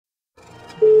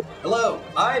Hello,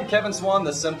 I'm Kevin Swan,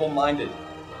 the Simple-Minded,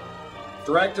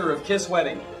 director of Kiss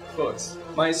Wedding Books.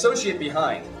 My associate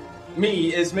behind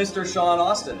me is Mr. Sean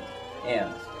Austin,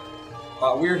 and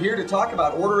we're here to talk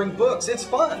about ordering books. It's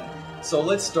fun. So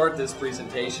let's start this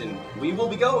presentation. We will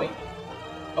be going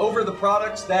over the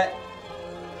products that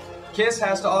Kiss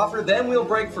has to offer, then we'll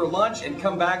break for lunch and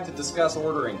come back to discuss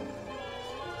ordering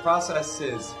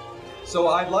processes. So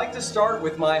I'd like to start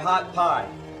with my hot pie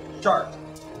chart.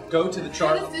 Go to the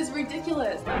chart. This is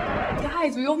ridiculous.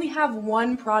 Guys, we only have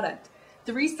one product.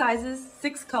 3 sizes,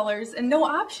 6 colors, and no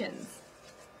options.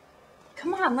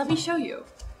 Come on, let me show you.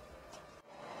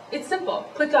 It's simple.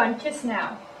 Click on Kiss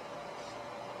Now.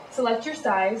 Select your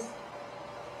size.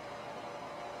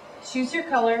 Choose your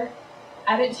color,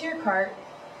 add it to your cart,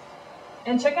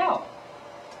 and check out.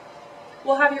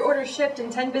 We'll have your order shipped in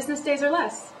 10 business days or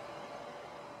less.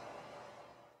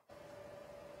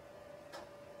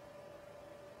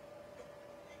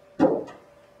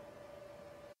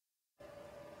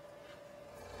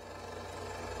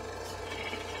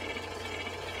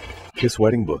 Kiss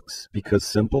Wedding Books, because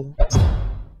simple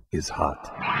is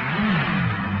hot.